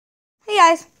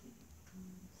guys.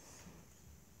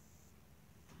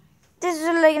 This is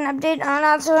like an update on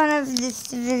also if this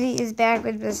video is back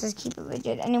with this is Keep It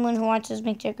Legit. Anyone who watches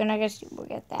Make Chicken Nuggets will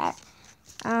get that.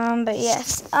 But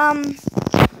yes.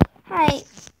 Hi.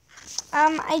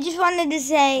 I just wanted to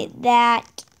say that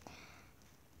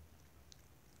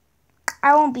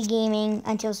I won't be gaming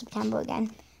until September again.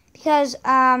 Because, or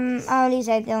at least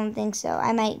I don't think so.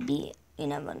 I might be. You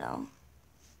never know.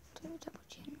 Oh my god.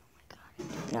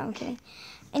 No, I'm kidding.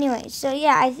 Anyway, so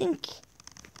yeah, I think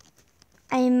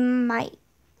I might.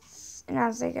 And I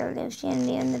was like a little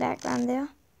shandy in the background there. You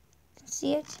can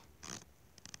see it.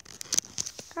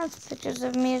 Got pictures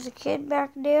of me as a kid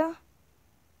back there.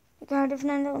 I got it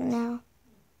now.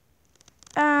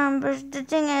 But the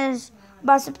thing is,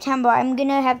 by September, I'm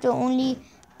gonna have to only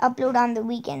upload on the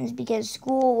weekends because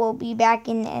school will be back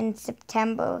in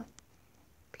September.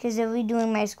 Because they'll be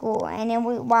doing my school. And then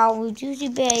while we usually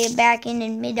be back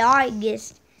in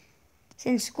mid-August,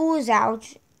 since school's out,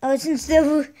 since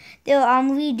they're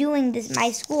redoing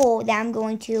my school that I'm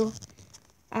going to,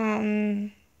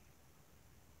 I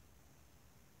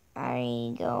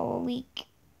go a week,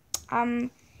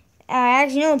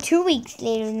 actually no, 2 weeks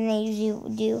later than they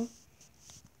usually do.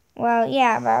 Well,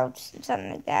 yeah, about something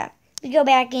like that. We go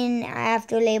back in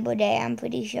after Labor Day, I'm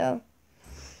pretty sure.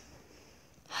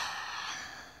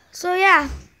 So yeah.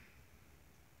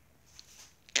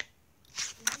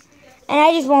 And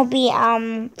I just won't be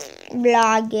vlogging.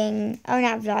 Oh,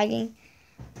 not vlogging.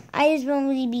 I just won't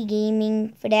really be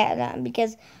gaming for that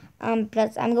because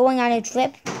plus I'm going on a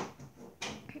trip.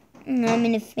 I'm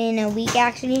in a week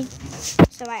actually.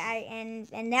 So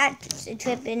and that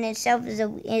trip in itself is a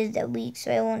week,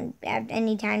 so I won't have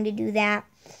any time to do that.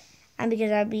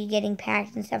 Because I'll be getting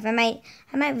packed and stuff. I might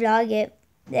vlog it.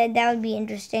 That would be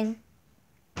interesting.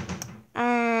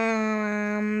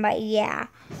 But yeah.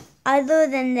 Other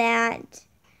than that,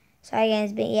 sorry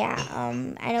guys, but yeah,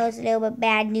 I know it's a little bit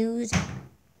bad news,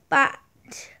 but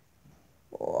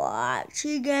what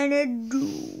you gonna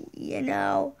do, you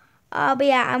know? But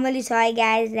yeah, I'm really sorry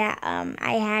guys that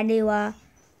I had to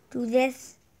do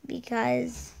this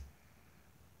because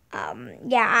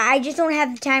yeah, I just don't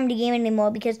have the time to game anymore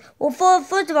because, well,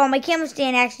 first of all, my camera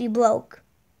stand actually broke.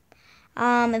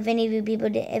 If any of you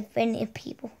people if any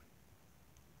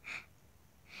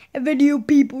of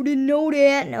people didn't know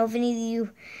that, no, if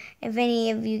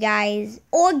any of you guys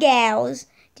or gals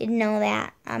didn't know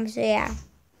that, so yeah.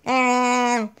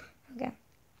 Okay.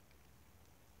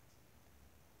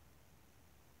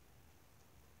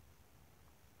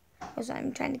 Oh, sorry,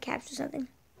 I'm trying to capture something.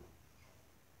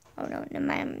 Oh no, never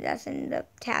mind. That's in the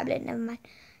tablet. Never mind.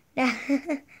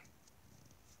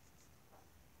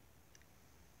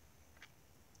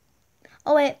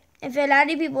 Oh wait, if a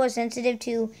lot of people are sensitive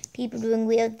to people doing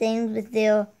weird things with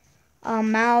their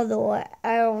mouth or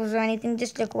eyes or anything,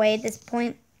 just look away at this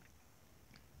point.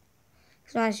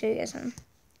 Just want to show you guys something.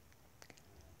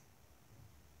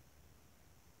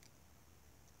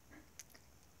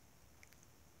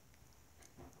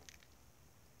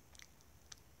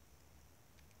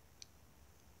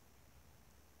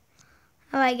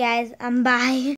 Alright guys, bye.